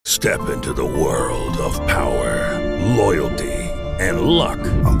Step into the world of power, loyalty, and luck.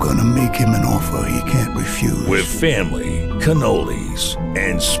 I'm gonna make him an offer he can't refuse. With family, cannolis,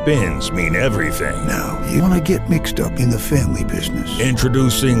 and spins mean everything. Now, you wanna get mixed up in the family business.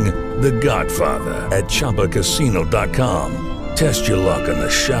 Introducing The Godfather at ChumbaCasino.com. Test your luck in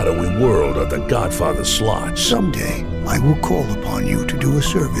the shadowy world of The Godfather slot. Someday, I will call upon you to do a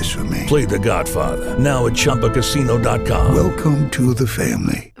service for me. Play The Godfather now at ChumbaCasino.com. Welcome to the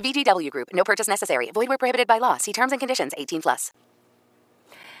family. VGW Group. No purchase necessary. Void where prohibited by law. See terms and conditions. 18+.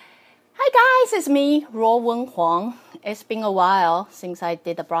 Hi guys, it's me, Ro Wen Huang. It's been a while since I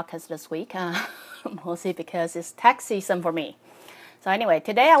did the broadcast this week, mostly because it's tax season for me. So anyway,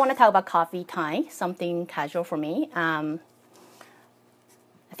 today I want to talk about coffee time, something casual for me. I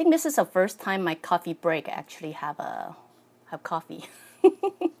think this is the first time my coffee break actually have coffee.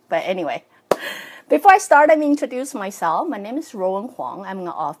 But anyway, before I start, let me introduce myself. My name is Ro Wen Huang. I'm an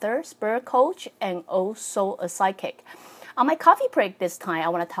author, spirit coach, and also a psychic. On my coffee break this time, I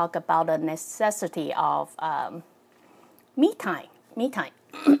want to talk about the necessity of me time. Me time.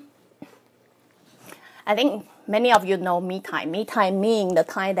 I think many of you know me time. Me time means the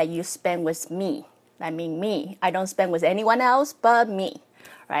time that you spend with me. That means me. I don't spend with anyone else but me,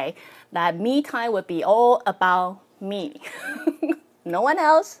 right? That me time would be all about me. No one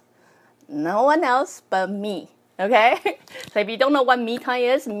else but me. Okay? So if you don't know what me time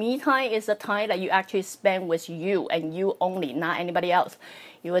is the time that you actually spend with you and you only, not anybody else.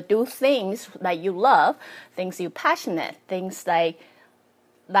 You will do things that you love, things you're passionate, things like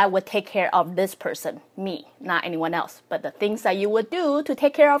that would take care of this person, me, not anyone else, but the things that you would do to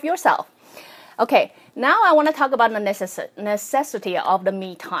take care of yourself. Okay, now I want to talk about the necessity of the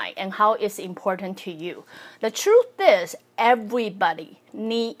me time and how it's important to you. The truth is, everybody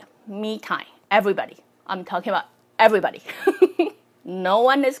need me time. Everybody. I'm talking about everybody. No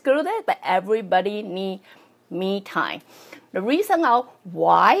one is excluded, but everybody need me time. The reason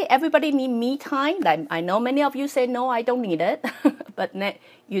why everybody need me time, that I know many of you say, no, I don't need it, but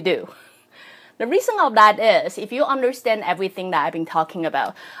you do. The reason of that is, if you understand everything that I've been talking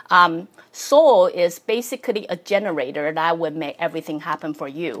about, soul is basically a generator that would make everything happen for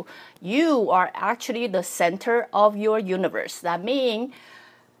you. You are actually the center of your universe. That means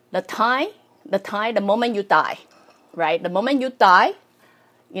the moment you die, right? The moment you die,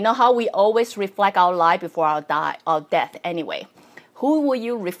 you know how we always reflect our life before our death anyway. Who will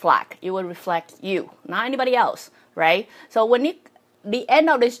you reflect? You will reflect you, not anybody else, right? So when the end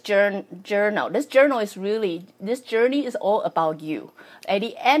of this journey is all about you. At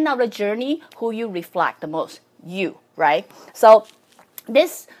the end of the journey, who you reflect the most? You, right? So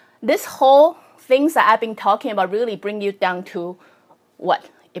this whole things that I've been talking about really bring you down to what?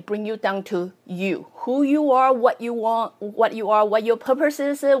 It brings you down to you. Who you are, what you want, what your purpose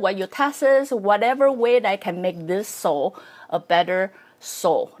is, what your task is, whatever way that can make this soul a better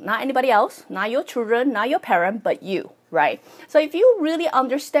soul. Not anybody else, not your children, not your parent, but you, right? So if you really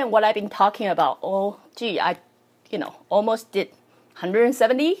understand what I've been talking about, I almost did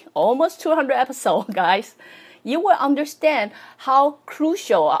 170, almost 200 episodes, guys. You will understand how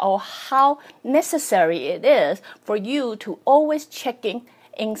crucial or how necessary it is for you to always checking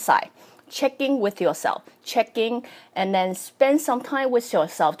inside, checking with yourself, and then spend some time with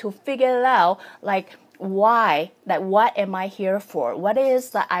yourself to figure out what am I here for? What is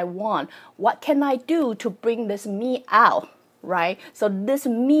that I want? What can I do to bring this me out, right? So this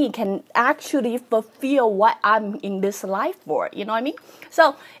me can actually fulfill what I'm in this life for, you know what I mean?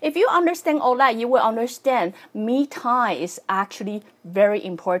 So if you understand all that, you will understand me time is actually very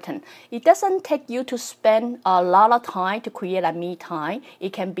important. It doesn't take you to spend a lot of time to create a me time.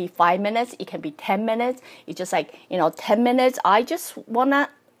 It can be 5 minutes, it can be 10 minutes. It's just 10 minutes, I just want to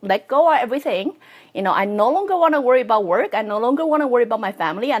let go of everything. I no longer want to worry about work. I no longer want to worry about my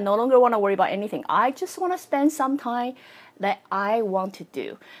family. I no longer want to worry about anything. I just want to spend some time that I want to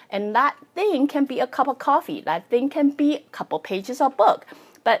do. And that thing can be a cup of coffee. That thing can be a couple pages of book.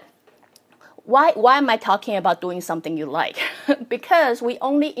 But why am I talking about doing something you like? Because we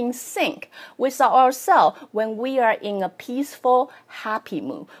only in sync with ourselves when we are in a peaceful, happy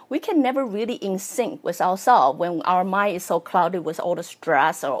mood. We can never really in sync with ourselves when our mind is so clouded with all the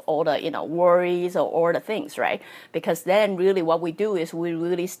stress or all the worries or all the things, right? Because then really what we do is we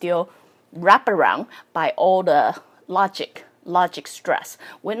really still wrap around by all the logic stress.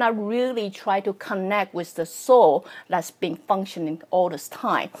 We're not really trying to connect with the soul that's been functioning all this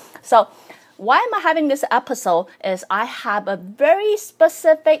time. So why am I having this episode is I have a very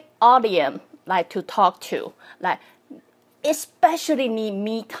specific audience to talk to, especially need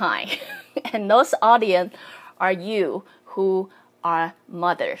me time. And those audience are you who are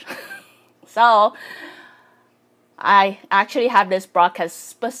mothers. So I actually have this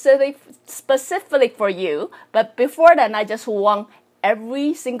broadcast specifically for you. But before then, I just want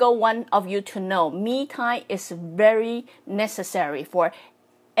every single one of you to know me time is very necessary for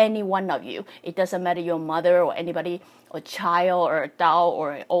any one of you. It doesn't matter your mother or anybody, or child or adult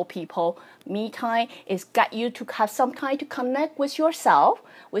or old people. Me time is got you to have some time to connect with yourself,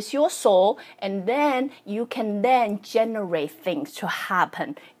 with your soul, and then you can then generate things to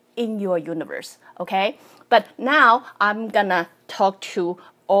happen in your universe. Okay? But now I'm gonna talk to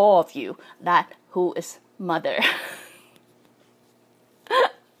all of you that who is mother.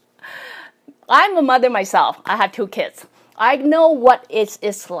 I'm a mother myself. I have 2 kids. I know what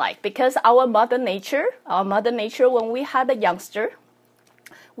it's like because our mother nature, when we had a youngster,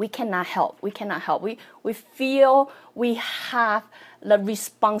 we cannot help. We feel we have the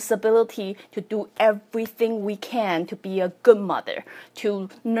responsibility to do everything we can to be a good mother, to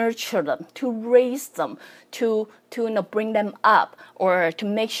nurture them, to raise them, to bring them up, or to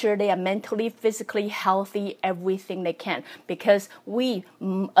make sure they are mentally, physically healthy, everything they can. Because we,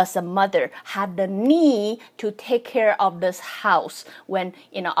 as a mother, have the need to take care of this house when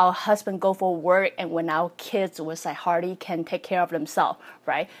our husband go for work and when our kids was like hardly can take care of themselves,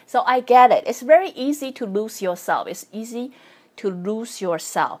 right? So I get it. It's very easy to lose yourself. It's easy to lose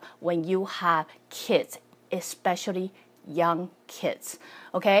yourself when you have kids, especially young kids.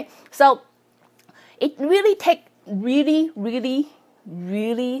 Okay, so it really takes really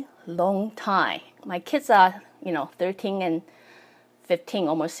long time. My kids are 13 and 15,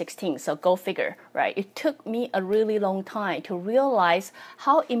 almost 16, so go figure, right? It took me a really long time to realize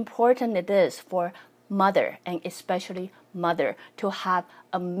how important it is for mother, and especially mother, to have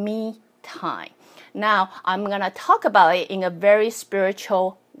a me time. Now, I'm going to talk about it in a very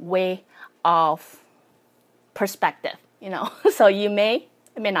spiritual way of perspective, So you may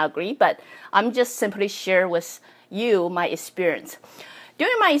not agree, but I'm just simply share with you my experience.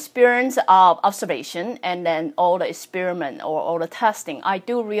 During my experience of observation and then all the experiment or all the testing, I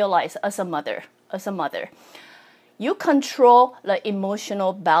do realize as a mother, you control the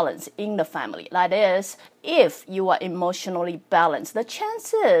emotional balance in the family. That is, if you are emotionally balanced, the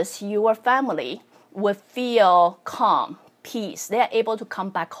chances your family will feel calm, peace. They are able to come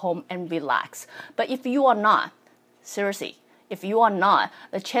back home and relax. But if you are not, seriously, if you are not,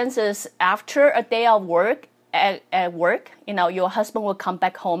 the chances after a day of work, at work, your husband will come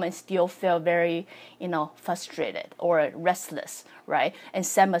back home and still feel very, frustrated or restless, right? And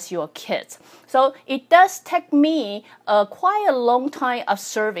same as your kids. So it does take me quite a long time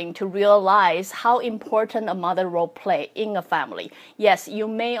observing to realize how important a mother role play in a family. Yes, you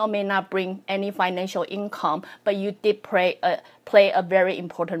may or may not bring any financial income, but you did play a very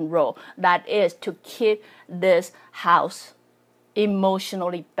important role. That is to keep this house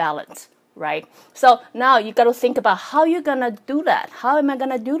emotionally balanced. Right? So now you got to think about how you're going to do that. How am I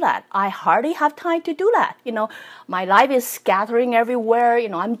going to do that? I hardly have time to do that. My life is scattering everywhere.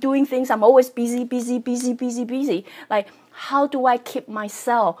 I'm doing things. I'm always busy. Like, how do I keep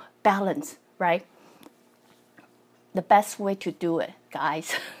myself balanced, right? The best way to do it,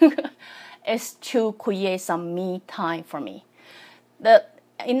 guys, is to create some me time for me.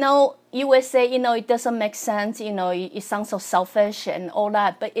 You would say, it doesn't make sense, it sounds so selfish and all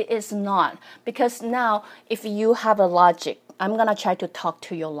that, but it is not. Because now, if you have a logic, I'm going to try to talk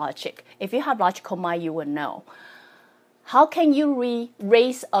to your logic. If you have logical mind, you will know. How can you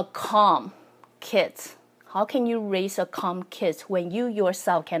raise a calm kid? How can you raise a calm kid when you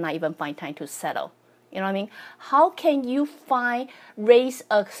yourself cannot even find time to settle? You know what I mean? How can you raise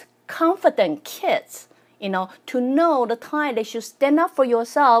a confident kid? To know the time they should stand up for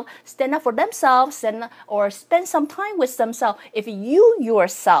yourself, stand up for themselves, or spend some time with themselves if you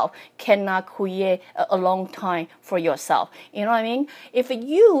yourself cannot create a long time for yourself. You know what I mean? If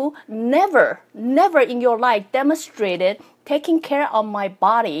you never in your life demonstrated taking care of my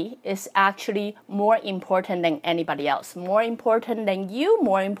body is actually more important than anybody else, more important than you,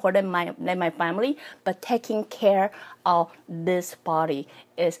 more important than my family, but taking care of this body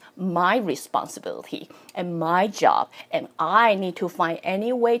is my responsibility and my job, and I need to find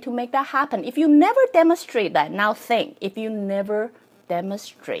any way to make that happen. If you never demonstrate that, now think, if you never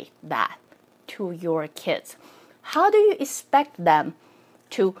demonstrate that to your kids, how do you expect them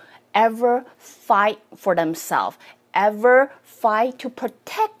to ever fight for themselves, ever fight to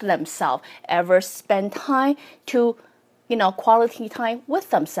protect themselves, ever spend time to, quality time with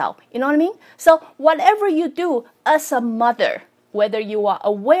themselves? You know what I mean? So whatever you do as a mother, whether you are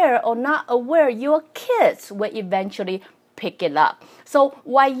aware or not aware, your kids will eventually pick it up. So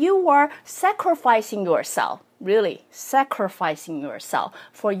while you are sacrificing yourself, really sacrificing yourself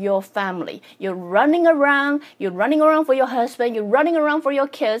for your family. You're running around for your husband, you're running around for your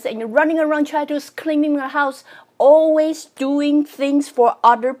kids, and you're running around trying to clean your house, always doing things for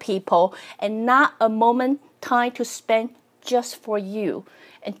other people and not a moment time to spend just for you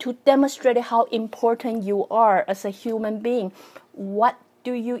and to demonstrate how important you are as a human being. What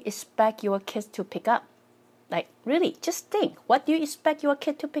do you expect your kids to pick up? Like, really, just think, what do you expect your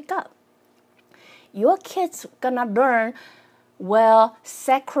kid to pick up? Your kid's gonna learn, well,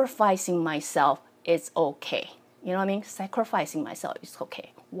 sacrificing myself is okay. You know what I mean? Sacrificing myself is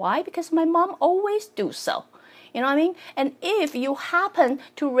okay. Why? Because my mom always do so. You know what I mean? And if you happen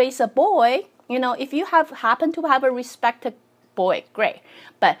to raise a boy, if you happen to have a respected boy, great.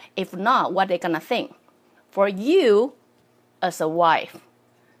 But if not, what they gonna think? For you, as a wife,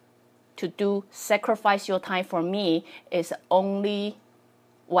 to sacrifice your time for me is only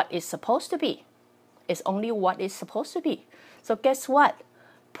what it's supposed to be. It's only what it's supposed to be. So guess what?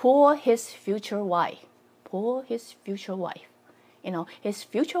 Poor his future wife. Poor his future wife. His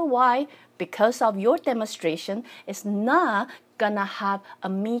future wife, because of your demonstration, is not gonna have a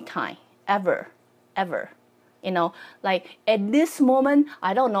me time ever. Like at this moment,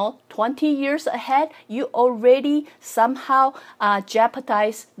 I don't know, 20 years ahead, you already somehow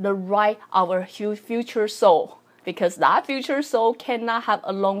jeopardize the right of our future soul. Because that future soul cannot have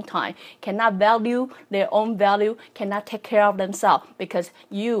a long time, cannot value their own value, cannot take care of themselves, because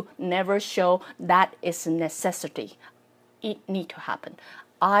you never show that is a necessity. It need to happen.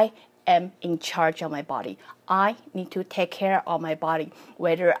 I am in charge of my body. I need to take care of my body.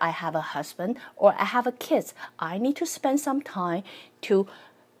 Whether I have a husband or I have a kids, I need to spend some time to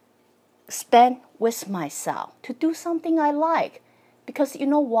spend with myself, to do something I like. Because you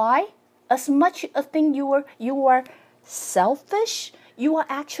know why? As much a thing you are selfish, you are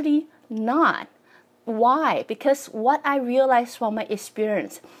actually not. Why? Because what I realized from my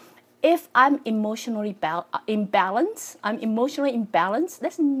experience, if I'm emotionally imbalanced,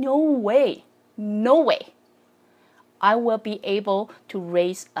 there's no way I will be able to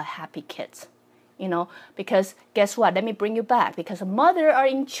raise a happy kid. Because guess what? Let me bring you back. Because mothers are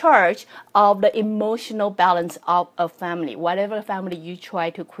in charge of the emotional balance of a family. Whatever family you try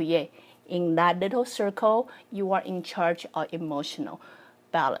to create, in that little circle, you are in charge of emotional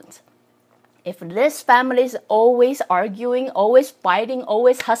balance. If this family is always arguing, always fighting,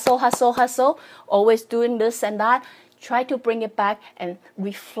 always hustle, always doing this and that, try to bring it back and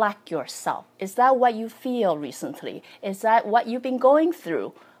reflect yourself. Is that what you feel recently? Is that what you've been going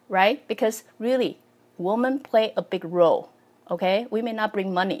through, right? Because really, women play a big role. Okay, we may not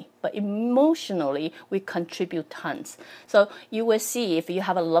bring money, but emotionally, we contribute tons. So you will see if you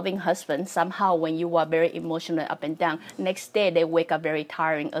have a loving husband, somehow when you are very emotional up and down, next day they wake up very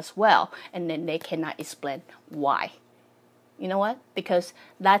tiring as well, and then they cannot explain why. You know what? Because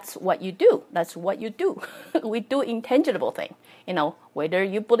that's what you do. That's what you do. We do intangible things. Whether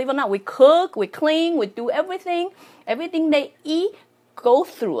you believe or not, we cook, we clean, we do everything. Everything they eat go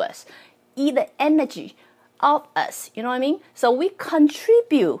through us. Eat the energy of us, you know what I mean? So we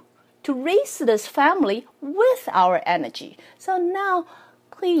contribute to raise this family with our energy. So now,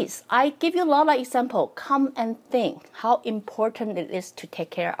 please, I give you a lot of examples. Come and think how important it is to take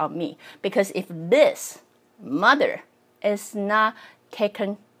care of me. Because if this mother is not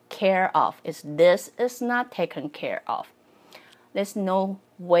taken care of, there's no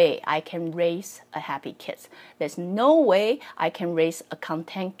way I can raise a happy kid. There's no way I can raise a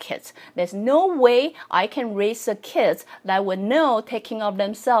content kid. There's no way I can raise a kid that will know taking care of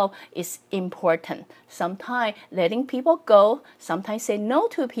themselves is important. Sometimes letting people go, sometimes say no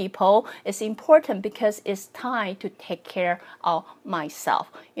to people is important because it's time to take care of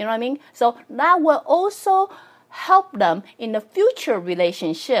myself. You know what I mean? So that will also help them in the future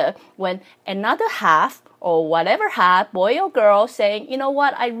relationship when another half or whatever half, boy or girl, saying, you know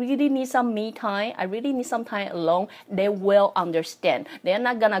what, I really need some me time, I really need some time alone, they will understand. They're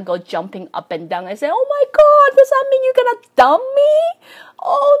not gonna go jumping up and down and say, oh my God, does that mean you're gonna dump me?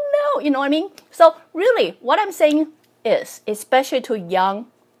 Oh no, you know what I mean? So really, what I'm saying is, especially to young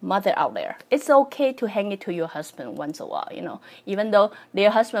mother out there, it's okay to hang it to your husband once in a while, even though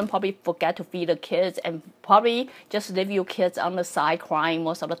their husband probably forget to feed the kids and probably just leave your kids on the side crying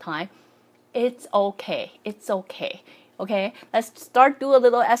most of the time. It's okay. Okay, let's start do a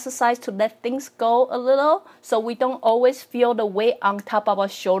little exercise to let things go a little so we don't always feel the weight on top of our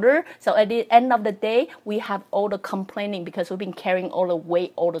shoulder. So at the end of the day, we have all the complaining because we've been carrying all the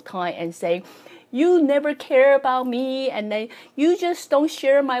weight all the time and saying, you never care about me, and then you just don't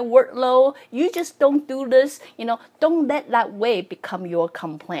share my workload, you just don't do this, don't let that weight become your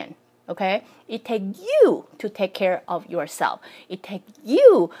complaint. okay? It takes you to take care of yourself. It takes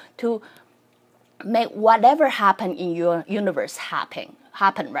you to make whatever happen in your universe happen,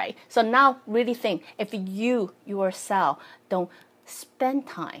 right? So now really think, if you yourself don't spend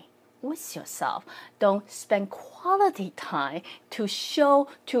time with yourself, don't spend quality time to show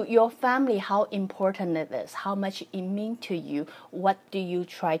to your family how important it is, how much it means to you, what do you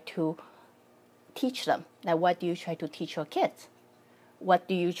try to teach them? Like, what do you try to teach your kids? What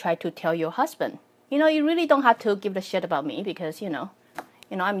do you try to tell your husband? You really don't have to give a shit about me, because,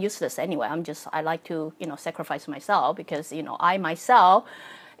 I'm useless anyway. I like to, sacrifice myself, because, I myself,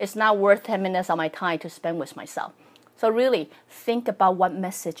 it's not worth 10 minutes of my time to spend with myself. So really think about what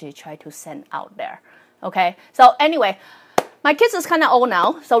message you try to send out there, okay? So anyway, my kids is kind of old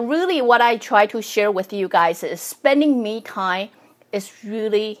now. So really what I try to share with you guys is spending me time is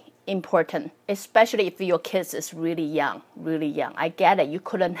really important, especially if your kids is really young. I get it. You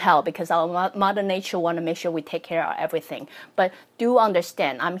couldn't help, because our Mother Nature want to make sure we take care of everything. But do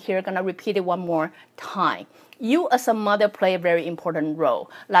understand, I'm here going to repeat it one more time. You as a mother play a very important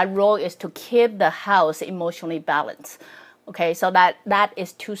role. That role is to keep the house emotionally balanced. Okay, so that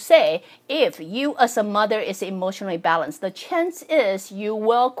is to say, if you as a mother is emotionally balanced, the chance is you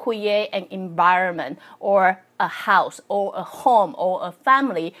will create an environment or a house or a home or a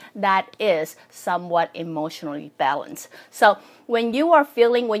family that is somewhat emotionally balanced. So when you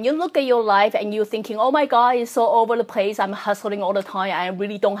look at your life and you're thinking, oh my God, it's so over the place, I'm hustling all the time, I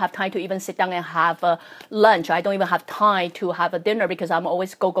really don't have time to even sit down and have a lunch, I don't even have time to have a dinner because I'm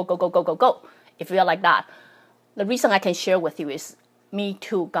always go. If you're like that, the reason I can share with you is me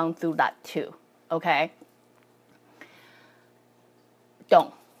too, gone through that too, okay?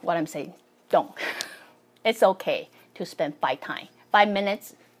 Don't. It's okay to spend 5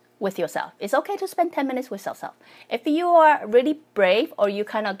 minutes with yourself. It's okay to spend 10 minutes with yourself. If you are really brave or you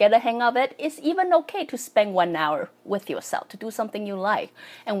kind of get a hang of it, it's even okay to spend 1 hour with yourself, to do something you like.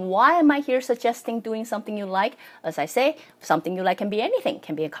 And why am I here suggesting doing something you like? As I say, something you like can be anything.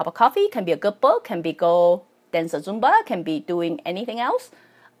 Can be a cup of coffee, can be a good book, can be go dance a Zumba, can be doing anything else.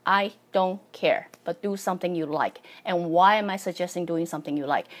 I don't care, but do something you like. And why am I suggesting doing something you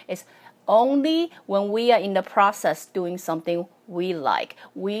like? It's only when we are in the process doing something we like,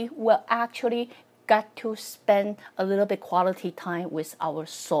 we will actually get to spend a little bit quality time with our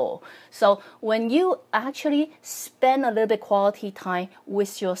soul. So when you actually spend a little bit quality time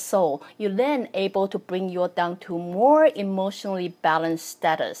with your soul, you're then able to bring you down to more emotionally balanced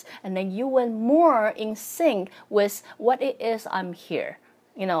status. And then you will more in sync with what it is I'm here.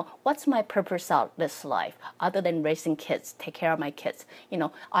 What's my purpose out this life other than raising kids, take care of my kids?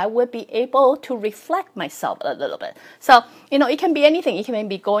 I would be able to reflect myself a little bit. So, it can be anything. It can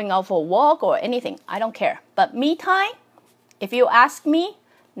be going out for a walk or anything. I don't care. But me time, if you ask me,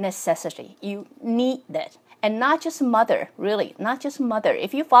 necessity. You need that. And not just mother, really, not just mother.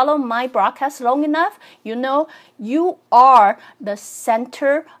 If you follow my broadcast long enough, you are the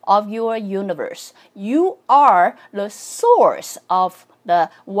center of your universe. You are the source of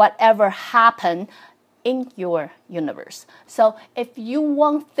the whatever happened in your universe. So if you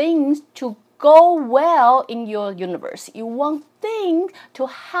want things to go well in your universe, you want things to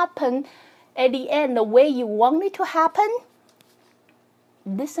happen at the end the way you want it to happen,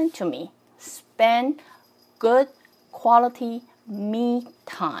 listen to me. Spend good quality me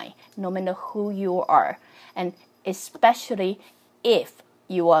time, no matter who you are, and especially if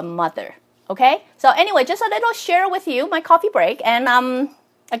you are a mother. Okay, so anyway, just a little share with you my coffee break. And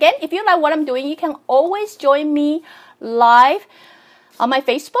again, if you like what I'm doing, you can always join me live on my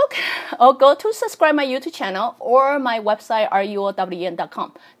Facebook, or go to subscribe my YouTube channel or my website,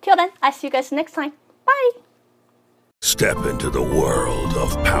 ruowen.com. Till then, I'll see you guys next time. Bye. Step into the world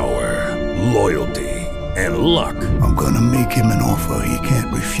of power, loyalty, and luck. I'm gonna make him an offer he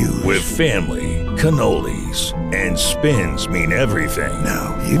can't refuse. With family, cannolis, and spins mean everything.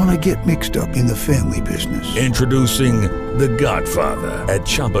 Now, you wanna get mixed up in the family business. Introducing The Godfather at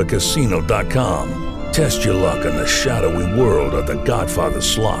ChumbaCasino.com. Test your luck in the shadowy world of The Godfather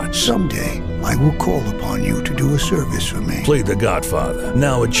slot. Someday, I will call upon you to do a service for me. Play The Godfather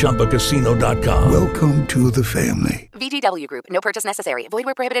now at ChumbaCasino.com. Welcome to the family. VGW Group. No purchase necessary. Void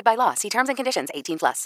where prohibited by law. See terms and conditions. 18+.